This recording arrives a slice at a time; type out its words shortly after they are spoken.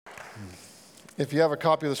If you have a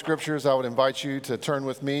copy of the scriptures, I would invite you to turn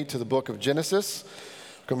with me to the book of Genesis.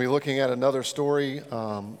 We're going to be looking at another story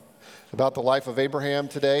about the life of Abraham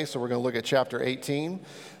today. So we're going to look at chapter 18.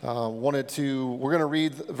 We're going to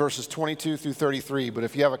read verses 22 through 33. But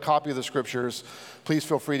if you have a copy of the scriptures, please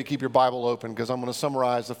feel free to keep your Bible open because I'm going to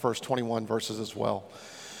summarize the first 21 verses as well.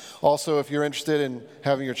 Also, if you're interested in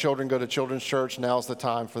having your children go to children's church, now's the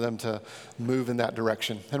time for them to move in that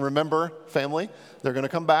direction. And remember, family, they're going to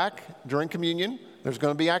come back during communion. There's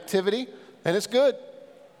going to be activity, and it's good.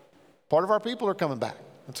 Part of our people are coming back.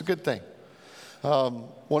 That's a good thing.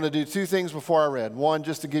 Want to do two things before I read. One,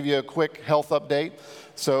 just to give you a quick health update.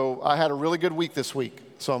 So I had a really good week this week,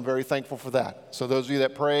 so I'm very thankful for that. So those of you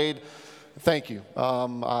that prayed, thank you.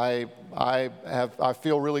 I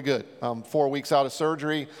feel really good. I'm 4 weeks out of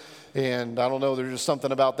surgery, and I don't know, there's just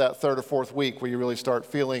something about that third or fourth week where you really start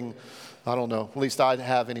feeling, I don't know, at least I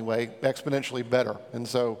have anyway, exponentially better. And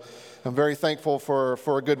so I'm very thankful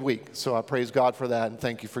for a good week. So I praise God for that, and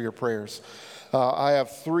thank you for your prayers. I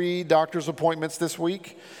have 3 doctor's appointments this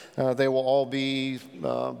week. They will all be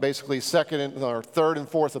basically third and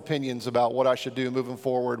fourth opinions about what I should do moving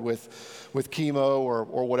forward with chemo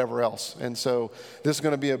or whatever else. And so this is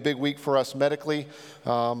going to be a big week for us medically.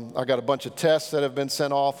 I got a bunch of tests that have been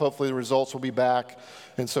sent off. Hopefully the results will be back.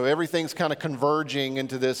 And so everything's kind of converging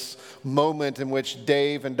into this moment in which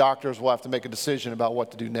Dave and doctors will have to make a decision about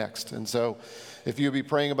what to do next. And so if you'd be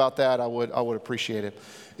praying about that, I would appreciate it.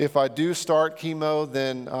 If I do start chemo,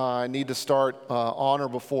 then I need to start on or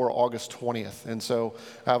before August 20th. And so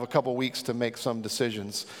I have a couple weeks to make some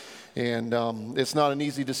decisions. And it's not an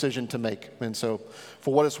easy decision to make. And so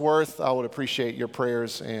for what it's worth, I would appreciate your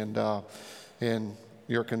prayers and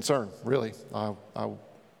your concern, really.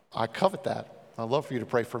 I covet that. I'd love for you to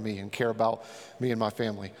pray for me and care about me and my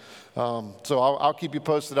family. So I'll keep you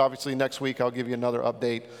posted. Obviously, next week I'll give you another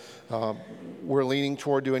update. We're leaning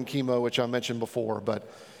toward doing chemo, which I mentioned before, but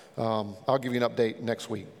I'll give you an update next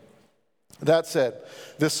week. That said,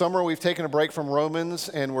 this summer we've taken a break from Romans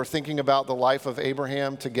and we're thinking about the life of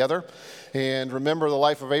Abraham together. And remember, the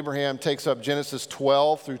life of Abraham takes up Genesis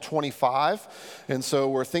 12 through 25. And so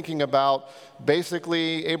we're thinking about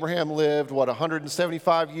basically Abraham lived,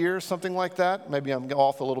 175 years, something like that. Maybe I'm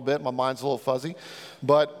off a little bit. My mind's a little fuzzy.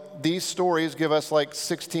 But these stories give us like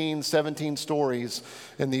 16, 17 stories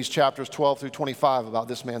in these chapters 12 through 25 about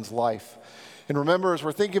this man's life. And remember, as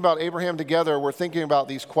we're thinking about Abraham together, we're thinking about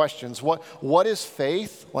these questions. What is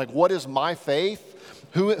faith? Like, what is my faith?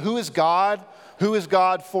 Who is God? Who is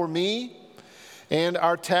God for me? And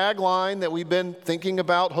our tagline that we've been thinking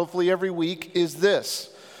about, hopefully every week, is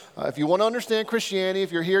this. If you want to understand Christianity,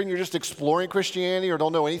 if you're here and you're just exploring Christianity or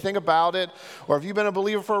don't know anything about it, or if you've been a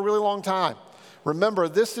believer for a really long time, remember,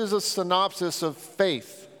 this is a synopsis of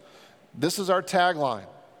faith. This is our tagline.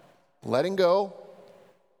 Letting go.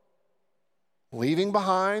 Leaving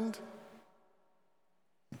behind,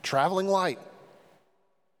 traveling light.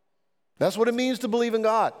 That's what it means to believe in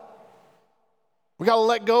God. We got to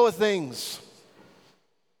let go of things.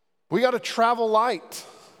 We got to travel light.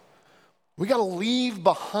 We got to leave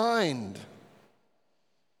behind.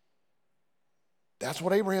 That's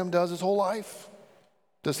what Abraham does his whole life.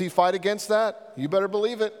 Does he fight against that? You better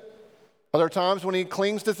believe it. Are there times when he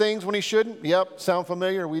clings to things when he shouldn't? Yep, sound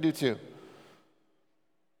familiar? We do too.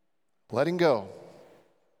 Letting go,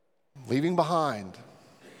 leaving behind,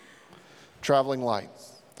 traveling light.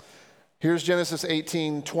 Here's Genesis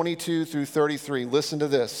 18, 22 through 33. Listen to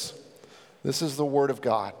this. This is the word of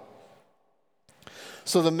God.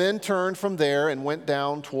 So the men turned from there and went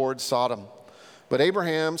down toward Sodom. But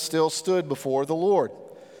Abraham still stood before the Lord.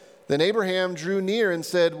 Then Abraham drew near and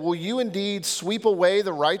said, "Will you indeed sweep away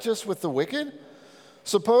the righteous with the wicked?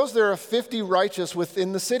 Suppose there are 50 righteous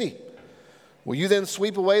within the city. Will you then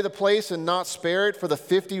sweep away the place and not spare it for the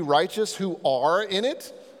 50 righteous who are in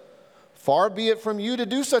it? Far be it from you to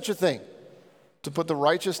do such a thing, to put the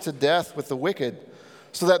righteous to death with the wicked,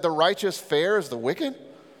 so that the righteous fare as the wicked?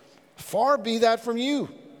 Far be that from you.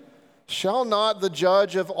 Shall not the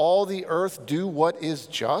judge of all the earth do what is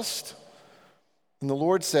just?" And the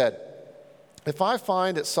Lord said, "If I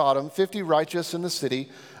find at Sodom 50 righteous in the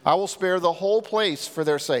city, I will spare the whole place for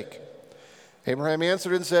their sake." Abraham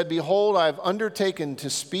answered and said, "Behold, I have undertaken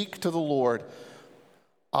to speak to the Lord,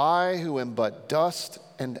 I who am but dust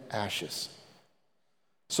and ashes.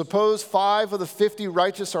 Suppose 5 of the 50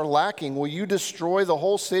 righteous are lacking. Will you destroy the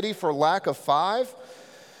whole city for lack of 5?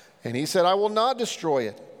 And he said, "I will not destroy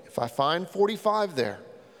it if I find 45 there."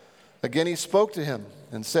 Again he spoke to him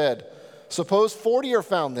and said, "Suppose 40 are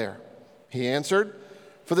found there." He answered,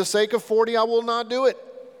 "For the sake of 40 I will not do it."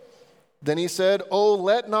 Then he said, "Oh,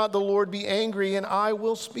 let not the Lord be angry, and I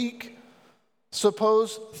will speak.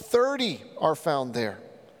 Suppose 30 are found there.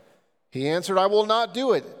 He answered, I will not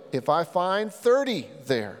do it if I find 30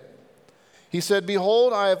 there. He said,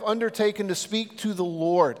 behold, I have undertaken to speak to the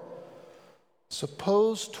Lord.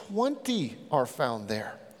 Suppose 20 are found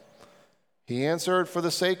there. He answered, for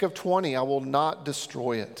the sake of 20, I will not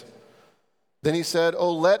destroy it. Then he said,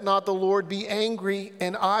 oh, let not the Lord be angry,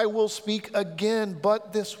 and I will speak again,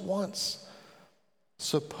 but this once.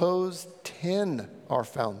 Suppose 10 are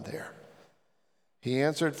found there. He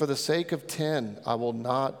answered, for the sake of 10, I will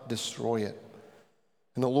not destroy it.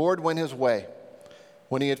 And the Lord went his way.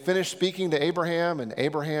 When he had finished speaking to Abraham, and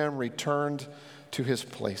Abraham returned to his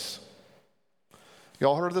place.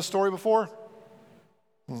 Y'all heard of this story before?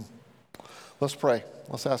 Let's pray.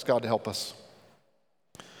 Let's ask God to help us.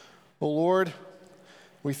 Oh Lord,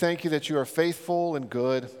 we thank you that you are faithful and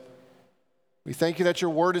good. We thank you that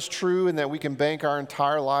your word is true and that we can bank our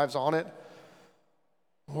entire lives on it.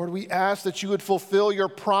 Lord, we ask that you would fulfill your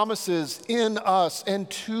promises in us and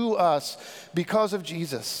to us because of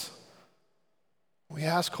Jesus. We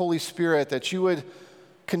ask, Holy Spirit, that you would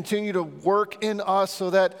continue to work in us so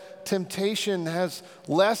that temptation has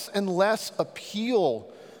less and less appeal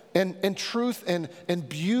and truth and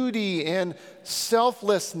beauty and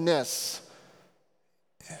selflessness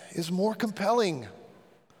is more compelling.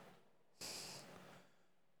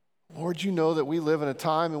 Lord, you know that we live in a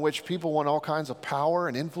time in which people want all kinds of power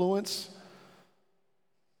and influence.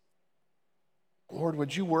 Lord,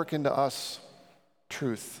 would you work into us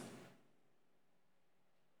truth?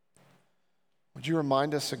 Would you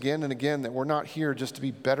remind us again and again that we're not here just to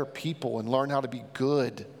be better people and learn how to be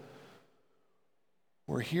good.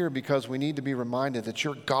 We're here because we need to be reminded that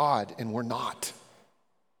you're God and we're not.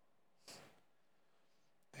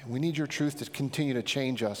 And we need your truth to continue to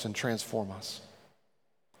change us and transform us.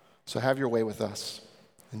 So have your way with us.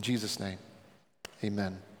 In Jesus' name,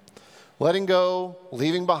 amen. Letting go,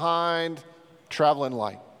 leaving behind, traveling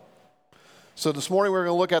light. So this morning we're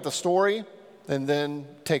going to look at the story and then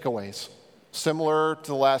takeaways, similar to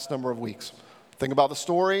the last number of weeks. Think about the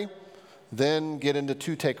story, then get into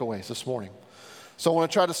 2 takeaways this morning. So I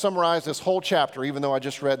want to try to summarize this whole chapter, even though I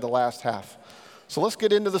just read the last half. So let's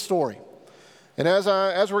get into the story. And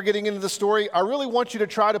as we're getting into the story, I really want you to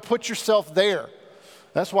try to put yourself there.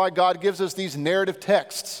 That's why God gives us these narrative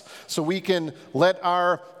texts, so we can let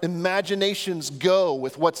our imaginations go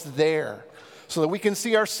with what's there, so that we can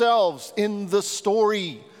see ourselves in the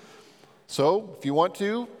story. So if you want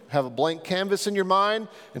to, have a blank canvas in your mind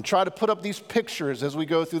and try to put up these pictures as we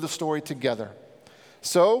go through the story together.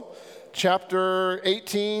 So chapter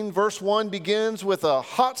 18, verse 1 begins with a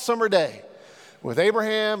hot summer day with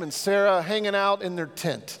Abraham and Sarah hanging out in their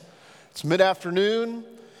tent. It's mid-afternoon.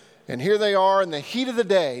 And here they are in the heat of the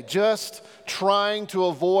day, just trying to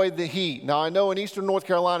avoid the heat. Now, I know in eastern North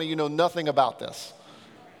Carolina, you know nothing about this.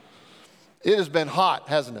 It has been hot,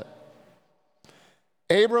 hasn't it?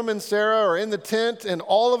 Abram and Sarah are in the tent, and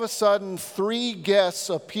all of a sudden, 3 guests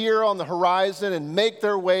appear on the horizon and make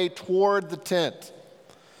their way toward the tent.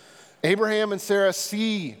 Abraham and Sarah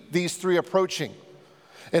see these 3 approaching.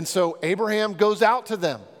 And so Abraham goes out to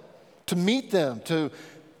them, to meet them, to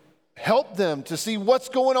help them to see what's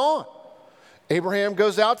going on. Abraham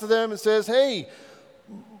goes out to them and says, hey,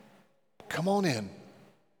 come on in.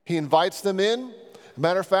 He invites them in.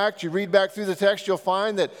 Matter of fact, you read back through the text, you'll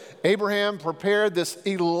find that Abraham prepared this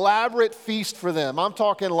elaborate feast for them. I'm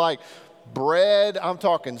talking like bread, I'm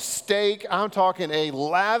talking steak, I'm talking a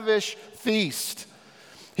lavish feast.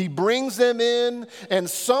 He brings them in, and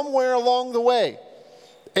somewhere along the way,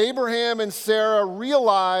 Abraham and Sarah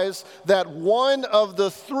realize that one of the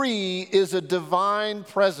 3 is a divine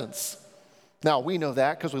presence. Now, we know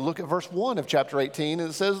that because we look at verse 1 of chapter 18,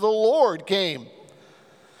 and it says, the Lord came.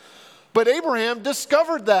 But Abraham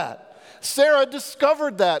discovered that. Sarah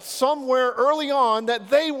discovered that somewhere early on, that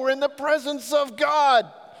they were in the presence of God.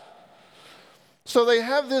 So they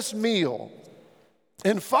have this meal.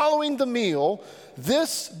 And following the meal,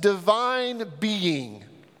 this divine being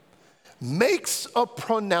makes a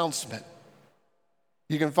pronouncement.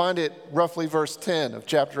 You can find it roughly verse 10 of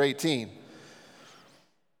chapter 18.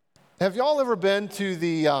 Have y'all ever been to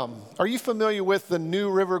the, are you familiar with the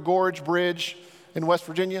New River Gorge Bridge in West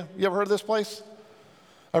Virginia? You ever heard of this place?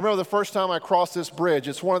 I remember the first time I crossed this bridge.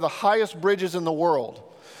 It's one of the highest bridges in the world.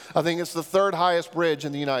 I think it's the 3rd highest bridge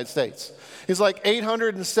in the United States. It's like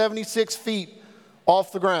 876 feet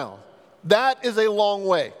off the ground. That is a long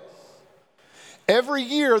way. Every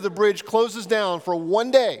year, the bridge closes down for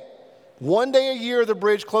 1 day. 1 day a year, the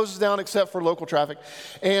bridge closes down except for local traffic.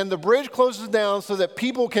 And the bridge closes down so that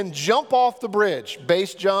people can jump off the bridge,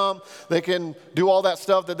 base jump. They can do all that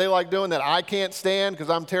stuff that they like doing that I can't stand because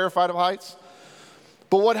I'm terrified of heights.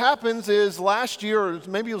 But what happens is last year, or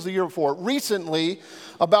maybe it was the year before, recently,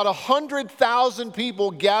 about 100,000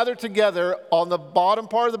 people gathered together on the bottom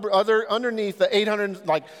part of the underneath the 800,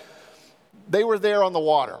 they were there on the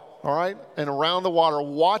water, all right, and around the water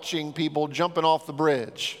watching people jumping off the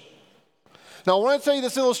bridge. Now, I want to tell you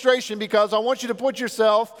this illustration because I want you to put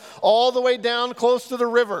yourself all the way down close to the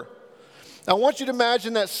river. I want you to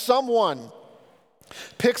imagine that someone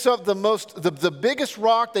picks up the biggest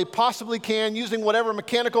rock they possibly can using whatever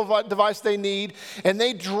mechanical device they need, and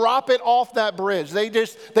they drop it off that bridge. They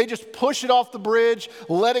just push it off the bridge,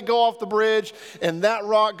 let it go off the bridge, and that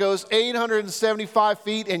rock goes 875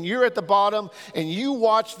 feet, and you're at the bottom, and you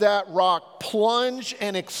watch that rock plunge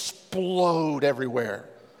and explode everywhere.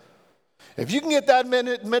 If you can get that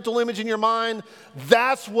mental image in your mind,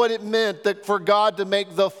 that's what it meant for God to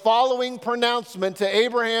make the following pronouncement to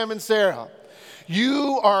Abraham and Sarah.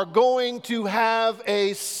 You are going to have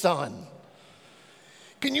a son.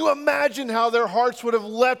 Can you imagine how their hearts would have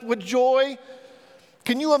leapt with joy?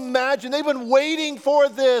 Can you imagine? They've been waiting for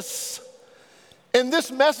this. And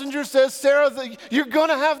this messenger says, Sarah, you're going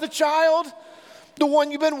to have the child, the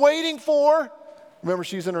one you've been waiting for. Remember,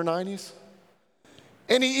 she's in her 90s.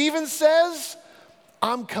 And he even says,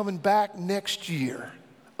 I'm coming back next year,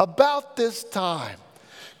 about this time,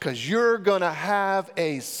 because you're going to have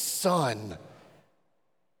a son.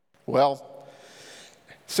 Well,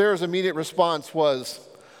 Sarah's immediate response was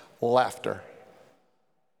laughter.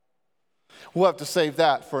 We'll have to save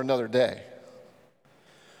that for another day.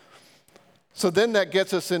 So then that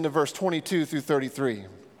gets us into verse 22 through 33.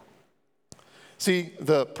 See,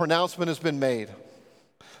 the pronouncement has been made.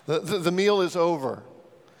 The meal is over.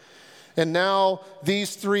 And now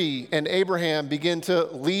these three and Abraham begin to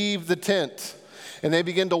leave the tent, and they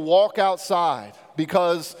begin to walk outside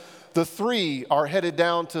because the three are headed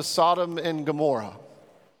down to Sodom and Gomorrah.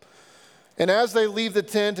 And as they leave the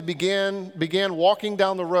tent and began walking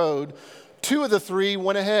down the road, two of the three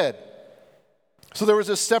went ahead. So there was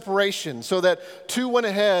a separation so that two went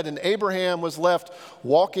ahead and Abraham was left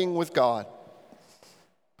walking with God.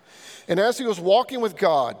 And as he was walking with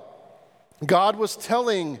God, God was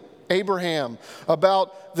telling Abraham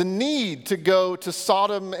about the need to go to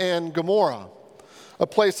Sodom and Gomorrah, a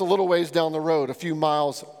place a little ways down the road, a few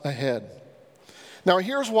miles ahead. Now,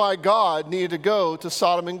 here's why God needed to go to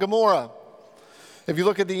Sodom and Gomorrah. If you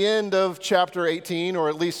look at the end of chapter 18,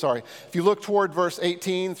 if you look toward verse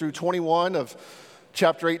 18 through 21 of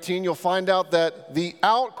chapter 18, you'll find out that the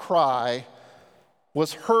outcry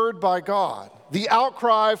was heard by God. The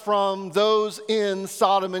outcry from those in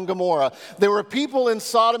Sodom and Gomorrah. There were people in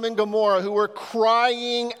Sodom and Gomorrah who were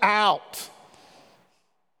crying out.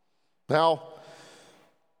 Now,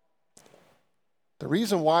 the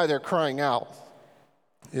reason why they're crying out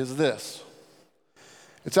is this.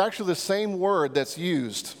 It's actually the same word that's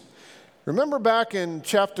used. Remember back in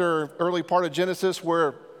early part of Genesis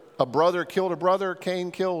where a brother killed a brother,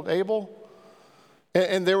 Cain killed Abel?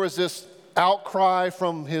 And there was this outcry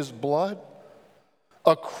from his blood.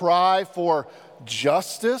 A cry for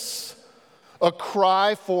justice, a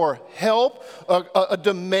cry for help, a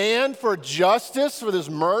demand for justice for this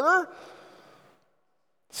murder.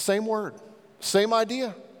 Same word, same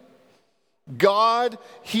idea. God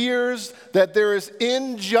hears that there is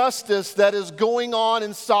injustice that is going on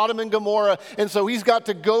in Sodom and Gomorrah, and so he's got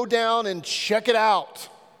to go down and check it out.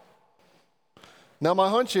 Now, my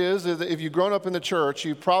hunch is that if you've grown up in the church,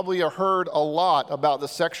 you probably have heard a lot about the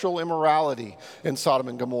sexual immorality in Sodom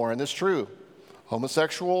and Gomorrah, and it's true.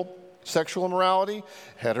 Homosexual, sexual immorality,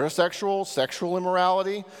 heterosexual, sexual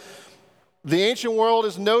immorality. The ancient world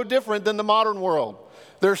is no different than the modern world.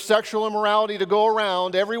 There's sexual immorality to go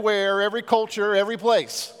around everywhere, every culture, every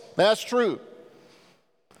place. That's true.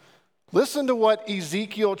 Listen to what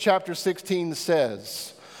Ezekiel chapter 16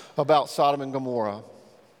 says about Sodom and Gomorrah.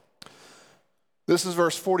 This is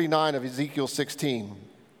verse 49 of Ezekiel 16.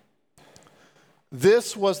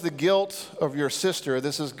 This was the guilt of your sister.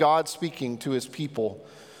 This is God speaking to his people.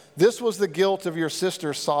 This was the guilt of your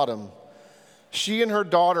sister Sodom. She and her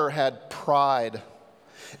daughter had pride,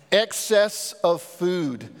 excess of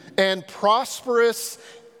food, and prosperous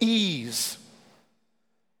ease,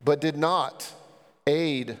 but did not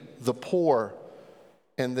aid the poor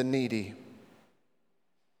and the needy.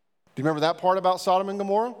 Do you remember that part about Sodom and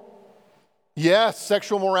Gomorrah? Yes,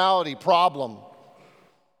 sexual morality, problem.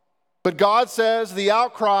 But God says the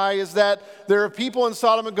outcry is that there are people in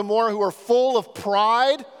Sodom and Gomorrah who are full of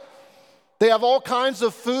pride. They have all kinds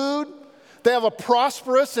of food. They have a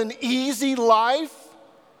prosperous and easy life.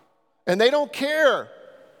 And they don't care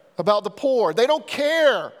about the poor. They don't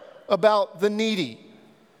care about the needy.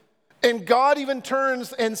 And God even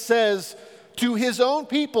turns and says to his own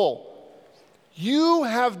people, "You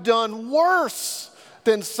have done worse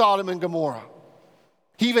than Sodom and Gomorrah."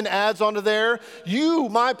 He even adds onto there, "You,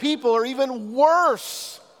 my people, are even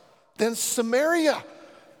worse than Samaria,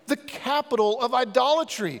 the capital of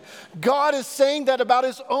idolatry." God is saying that about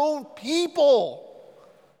his own people.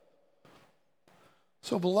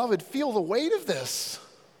 So, beloved, feel the weight of this.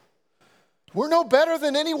 We're no better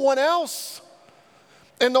than anyone else.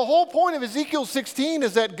 And the whole point of Ezekiel 16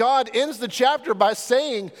 is that God ends the chapter by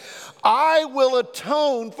saying, "I will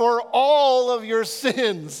atone for all of your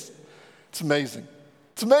sins." It's amazing.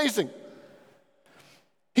 It's amazing.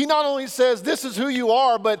 He not only says, "This is who you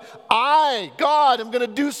are," but I, God, am going to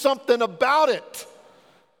do something about it.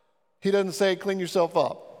 He doesn't say, "Clean yourself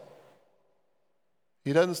up."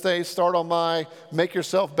 He doesn't say, "Start on my make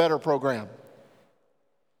yourself better program."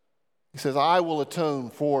 He says, "I will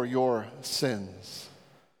atone for your sins."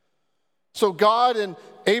 So God and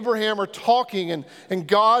Abraham are talking, and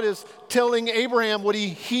God is telling Abraham what he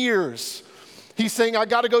hears. He's saying, "I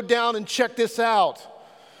got to go down and check this out.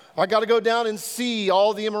 I got to go down and see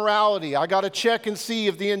all the immorality. I got to check and see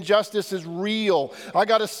if the injustice is real. I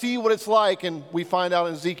got to see what it's like." And we find out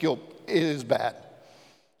in Ezekiel, it is bad.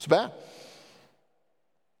 It's bad.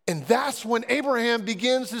 And that's when Abraham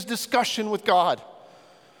begins his discussion with God.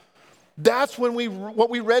 That's when what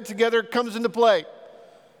we read together comes into play.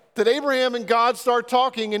 That Abraham and God start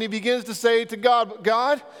talking, and he begins to say to God,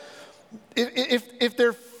 "God, if there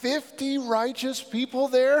are 50 righteous people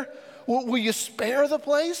there, will you spare the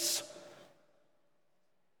place?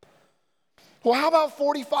 Well, how about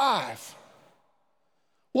 45?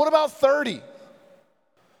 What about 30?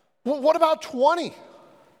 What about 20?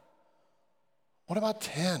 What about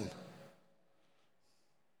 10?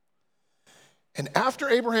 And after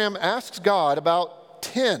Abraham asks God about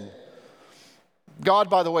 10, God,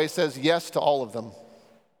 by the way, says yes to all of them.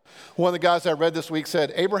 One of the guys I read this week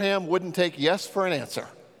said, Abraham wouldn't take yes for an answer.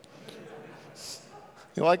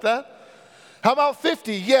 You like that? How about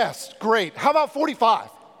 50? Yes, great. How about 45?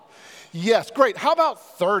 Yes, great. How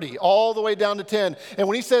about 30? All the way down to 10. And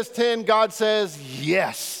when he says 10, God says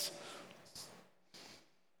yes.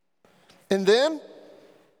 And then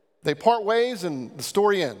they part ways and the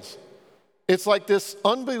story ends. It's like this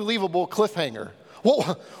unbelievable cliffhanger.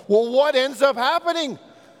 Well, what ends up happening?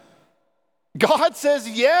 God says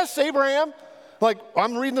yes, Abraham. Like,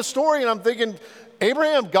 I'm reading the story and I'm thinking,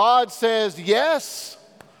 Abraham, God says yes.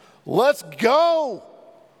 Let's go.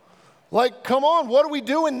 Like, come on, what are we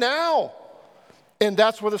doing now? And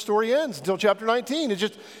that's where the story ends until chapter 19. It's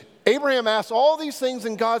just Abraham asks all these things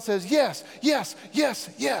and God says yes, yes, yes,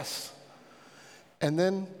 yes. And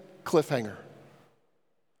then cliffhanger.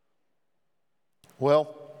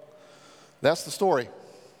 Well, that's the story.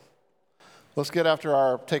 Let's get after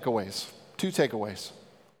our takeaways. 2 takeaways.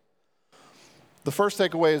 The first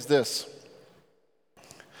takeaway is this.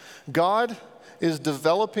 God is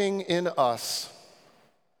developing in us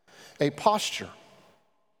a posture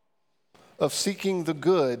of seeking the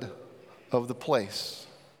good of the place.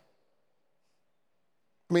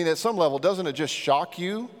 I mean, at some level, doesn't it just shock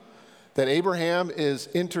you that Abraham is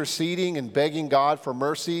interceding and begging God for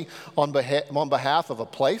mercy on behalf of a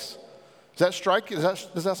place? Does that strike you?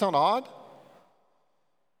 Does that sound odd?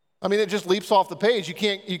 I mean, it just leaps off the page. You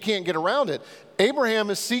can't get around it. Abraham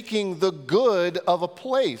is seeking the good of a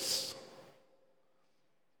place.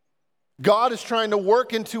 God is trying to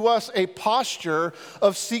work into us a posture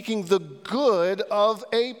of seeking the good of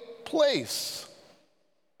a place.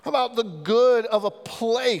 How about the good of a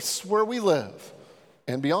place where we live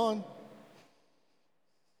and beyond?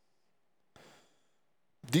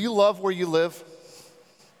 Do you love where you live?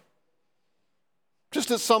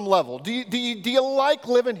 Just at some level. Do you like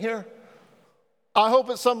living here? I hope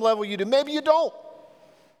at some level you do. Maybe you don't.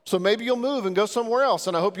 So maybe you'll move and go somewhere else,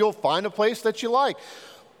 and I hope you'll find a place that you like.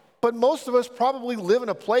 But most of us probably live in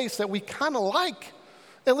a place that we kind of like,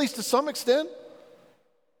 at least to some extent.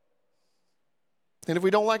 And if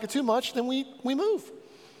we don't like it too much, then we move.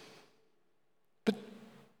 But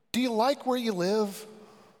do you like where you live?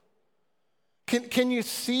 Can you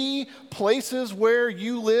see places where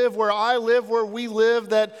you live, where I live, where we live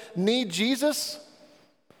that need Jesus?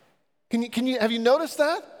 Have you noticed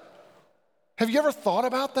that? Have you ever thought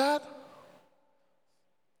about that?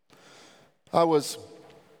 I was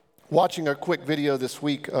watching a quick video this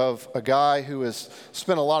week of a guy who has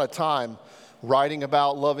spent a lot of time writing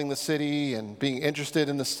about loving the city and being interested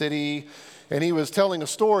in the city. And he was telling a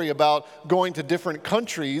story about going to different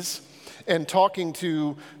countries and talking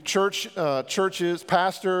to churches,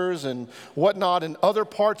 pastors, and whatnot in other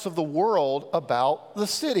parts of the world about the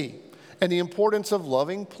city and the importance of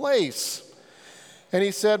loving place. And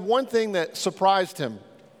he said one thing that surprised him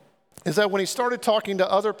is that when he started talking to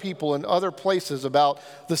other people in other places about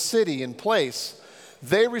the city and place,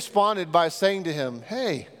 they responded by saying to him,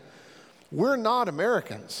 hey, we're not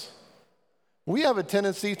Americans. We have a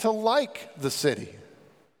tendency to like the city.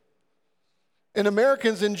 And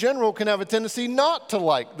Americans in general can have a tendency not to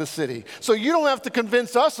like the city. So you don't have to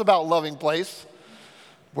convince us about loving place.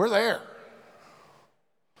 We're there.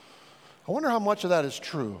 I wonder how much of that is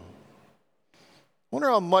true. I wonder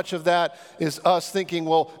how much of that is us thinking,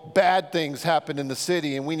 well, bad things happen in the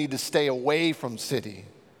city and we need to stay away from city.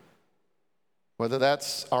 Whether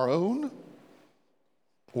that's our own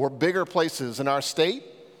or bigger places in our state,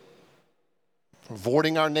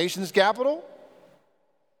 avoiding our nation's capital.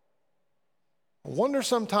 I wonder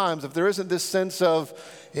sometimes if there isn't this sense of,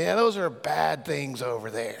 yeah, those are bad things over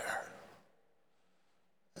there.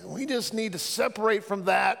 And we just need to separate from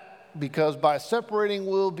that because by separating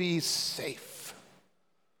we'll be safe.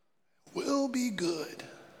 We'll be good.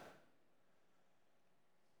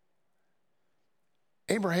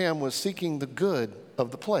 Abraham was seeking the good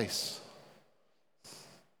of the place.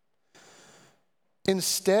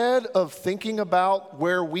 Instead of thinking about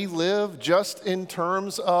where we live just in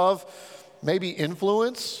terms of maybe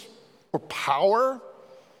influence or power,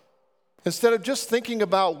 instead of just thinking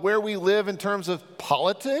about where we live in terms of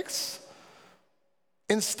politics,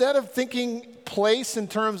 instead of thinking place in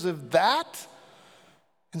terms of that,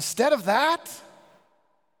 instead of that,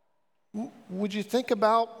 would you think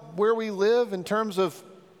about where we live in terms of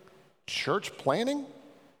church planning?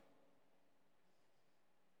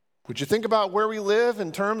 Would you think about where we live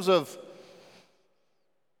in terms of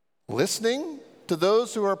listening to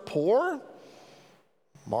those who are poor,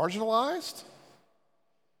 marginalized?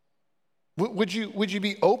 Would you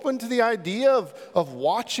be open to the idea of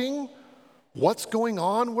watching what's going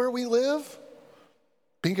on where we live?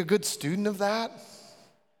 Being a good student of that?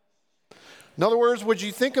 In other words, would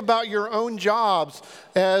you think about your own jobs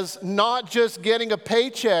as not just getting a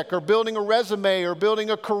paycheck or building a resume or building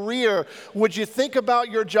a career? Would you think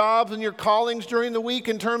about your jobs and your callings during the week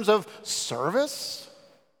in terms of service?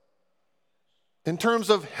 In terms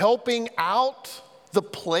of helping out the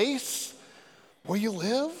place where you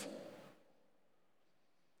live?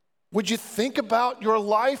 Would you think about your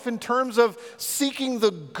life in terms of seeking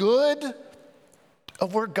the good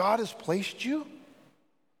of where God has placed you?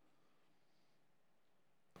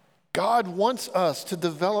 God wants us to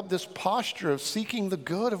develop this posture of seeking the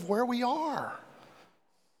good of where we are.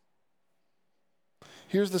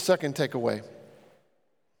 Here's the second takeaway.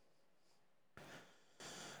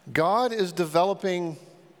 God is developing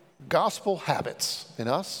gospel habits in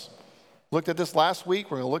us. Looked at this last week.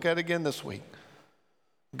 We're going to look at it again this week.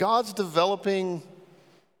 God's developing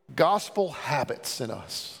gospel habits in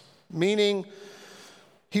us, meaning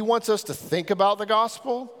He wants us to think about the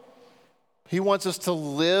gospel. He wants us to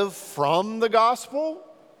live from the gospel.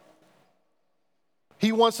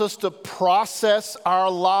 He wants us to process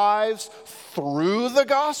our lives through the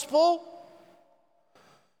gospel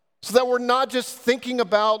so that we're not just thinking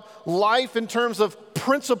about life in terms of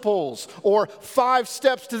principles or 5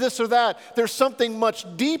 steps to this or that. There's something much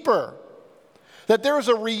deeper. That there is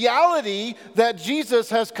a reality that Jesus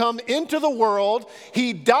has come into the world,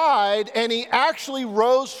 He died, and He actually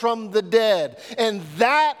rose from the dead. And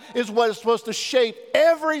that is what is supposed to shape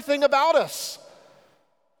everything about us.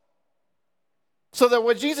 So that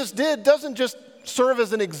what Jesus did doesn't just serve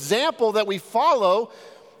as an example that we follow.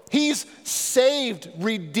 He's saved,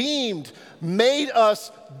 redeemed, made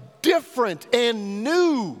us different and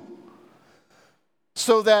new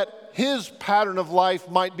so that His pattern of life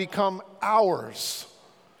might become ours.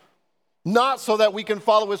 Not so that we can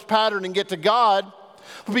follow His pattern and get to God,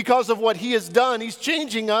 but because of what He has done, He's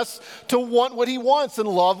changing us to want what He wants and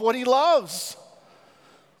love what He loves.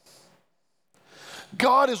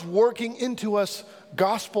 God is working into us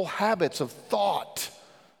gospel habits of thought,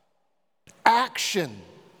 action,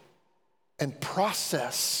 and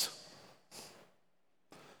process.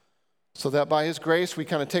 So that by His grace, we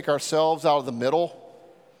kind of take ourselves out of the middle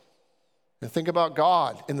and think about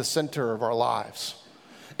God in the center of our lives.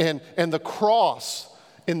 And the cross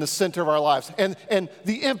in the center of our lives. And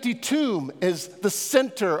the empty tomb is the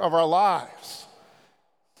center of our lives.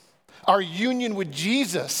 Our union with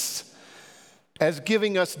Jesus as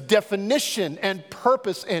giving us definition and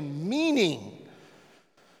purpose and meaning.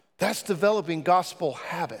 That's developing gospel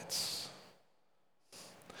habits.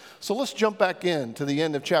 So let's jump back in to the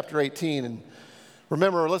end of chapter 18 and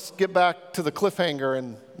remember, let's get back to the cliffhanger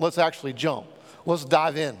and let's actually jump. Let's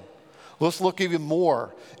dive in. Let's look even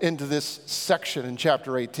more into this section in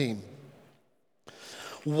chapter 18.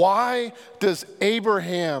 Why does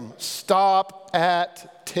Abraham stop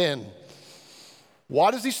at 10?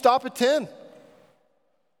 Why does he stop at 10?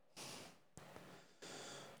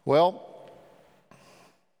 Well,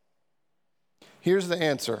 here's the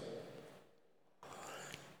answer.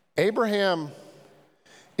 Abraham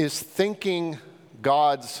is thinking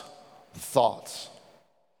God's thoughts.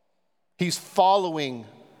 He's following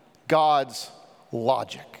God's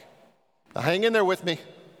logic. Now hang in there with me.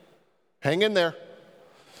 Hang in there.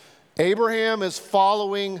 Abraham is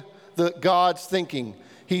following God's thinking.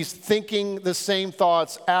 He's thinking the same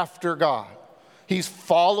thoughts after God. He's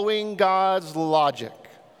following God's logic.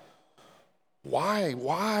 Why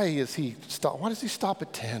does he stop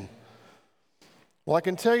at 10? Well, I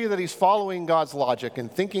can tell you that he's following God's logic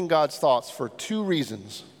and thinking God's thoughts for two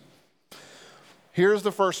reasons. Here's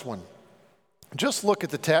the first one. Just look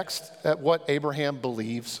at the text, at what Abraham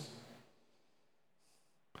believes.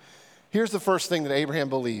 Here's the first thing that Abraham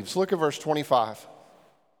believes. Look at verse 25.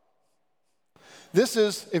 This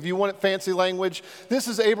is, if you want fancy language, this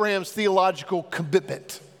is Abraham's theological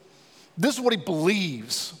commitment. This is what he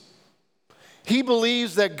believes. He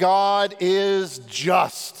believes that God is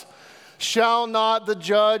just. Shall not the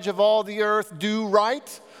judge of all the earth do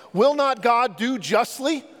right? Will not God do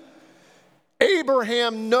justly?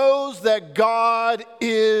 Abraham knows that God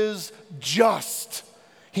is just.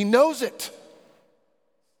 He knows it.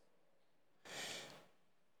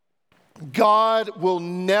 God will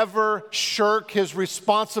never shirk his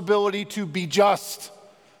responsibility to be just.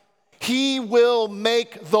 He will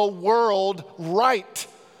make the world right.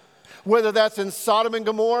 Whether that's in Sodom and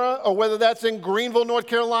Gomorrah, or whether that's in Greenville, North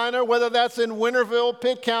Carolina, whether that's in Winterville,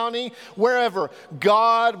 Pitt County, wherever,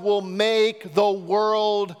 God will make the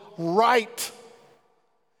world right.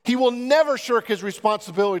 He will never shirk his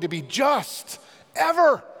responsibility to be just,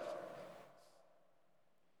 ever.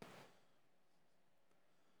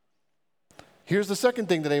 Here's the second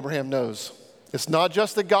thing that Abraham knows. It's not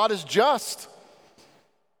just that God is just.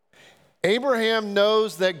 Abraham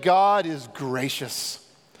knows that God is gracious.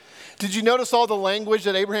 Did you notice all the language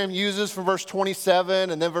that Abraham uses from verse 27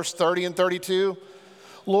 and then verse 30 and 32?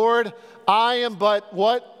 Lord, I am but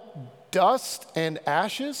what? Dust and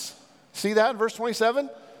ashes? See that in verse 27?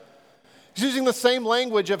 He's using the same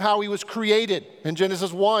language of how he was created in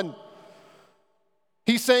Genesis 1.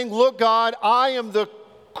 He's saying, look, God, I am the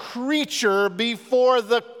creature before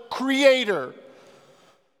the Creator.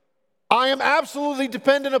 I am absolutely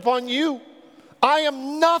dependent upon you. I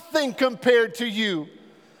am nothing compared to you.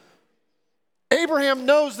 Abraham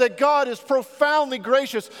knows that God is profoundly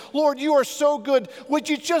gracious. Lord, you are so good. Would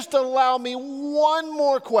you just allow me one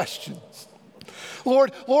more question?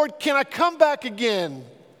 Lord, can I come back again?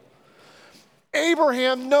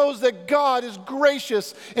 Abraham knows that God is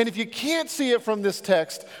gracious. And if you can't see it from this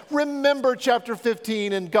text, remember chapter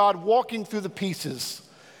 15 and God walking through the pieces.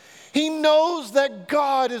 He knows that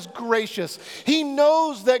God is gracious. He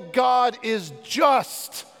knows that God is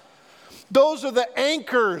just. Those are the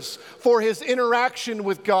anchors for his interaction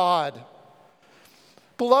with God.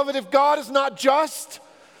 Beloved, if God is not just,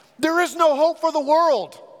 there is no hope for the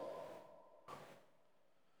world.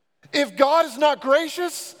 If God is not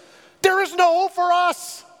gracious, there is no hope for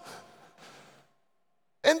us.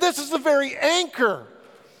 And this is the very anchor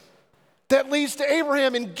that leads to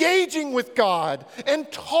Abraham engaging with God and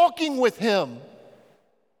talking with him.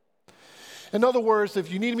 In other words, if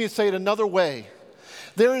you need me to say it another way,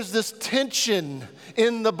 there is this tension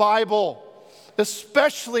in the Bible,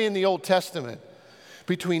 especially in the Old Testament,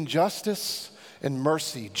 between justice and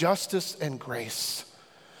mercy, justice and grace.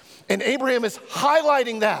 And Abraham is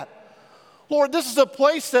highlighting that. Lord, this is a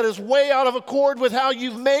place that is way out of accord with how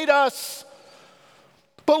you've made us.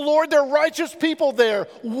 But Lord, there are righteous people there.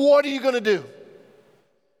 What are you going to do?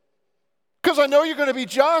 Because I know you're going to be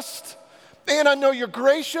just, and I know you're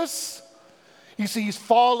gracious. You see, he's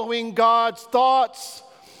following God's thoughts.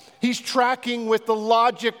 He's tracking with the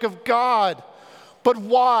logic of God. But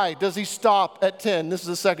why does he stop at 10? This is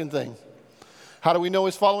the second thing. How do we know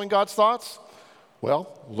he's following God's thoughts?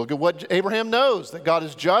 Well, look at what Abraham knows, that God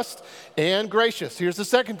is just and gracious. Here's the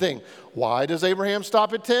second thing. Why does Abraham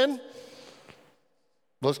stop at 10?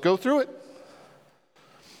 Let's go through it.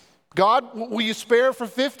 God, will you spare for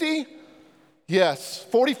 50? Yes.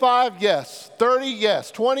 45? Yes. 30?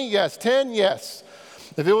 Yes. 20? Yes. 10? Yes.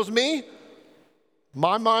 If it was me,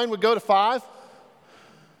 my mind would go to 5,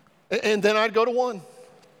 and then I'd go to 1.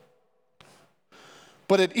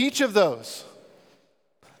 But at each of them,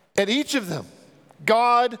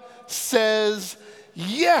 God says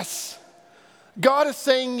yes. God is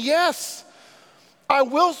saying, yes, I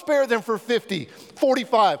will spare them for 50,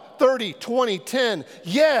 45, 30, 20, 10.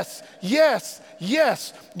 Yes, yes,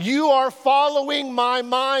 yes. You are following my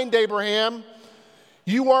mind, Abraham.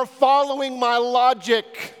 You are following my logic.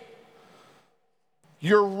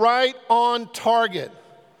 You're right on target.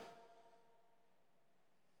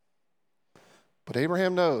 But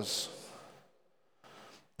Abraham knows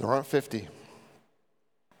there aren't 50.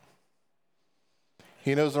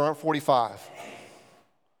 He knows there aren't 45.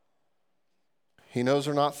 He knows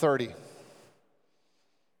they're not 30.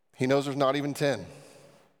 He knows there's not even 10.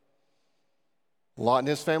 Lot and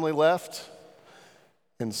his family left,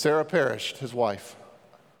 and Sarah perished, his wife.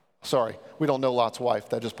 Sorry, we don't know Lot's wife.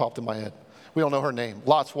 That just popped in my head. We don't know her name.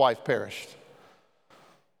 Lot's wife perished.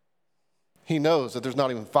 He knows that there's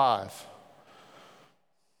not even 5.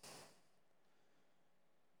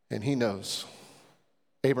 And he knows,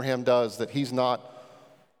 Abraham does, that he's not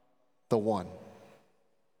the one.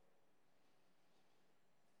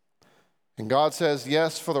 And God says,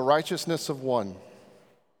 yes, for the righteousness of one,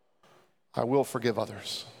 I will forgive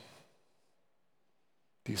others.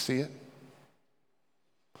 Do you see it?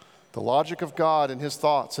 The logic of God and his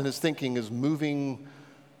thoughts and his thinking is moving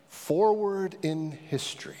forward in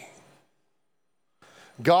history.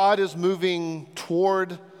 God is moving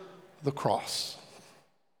toward the cross.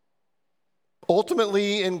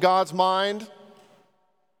 Ultimately, in God's mind,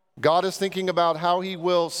 God is thinking about how he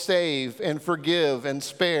will save and forgive and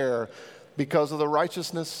spare because of the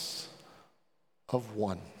righteousness of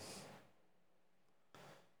one.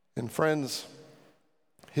 And friends,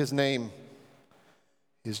 his name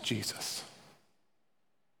is Jesus.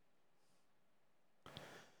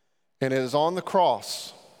 And it is on the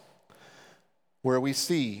cross where we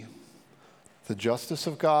see the justice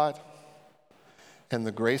of God and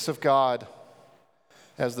the grace of God,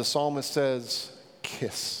 as the psalmist says,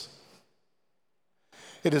 kiss.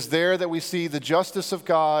 It is there that we see the justice of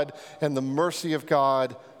God and the mercy of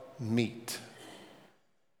God meet.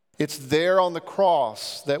 It's there on the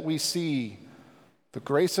cross that we see the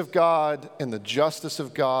grace of God and the justice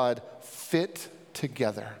of God fit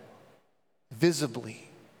together, visibly,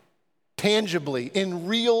 tangibly, in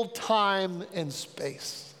real time and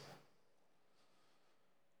space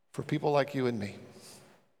for people like you and me.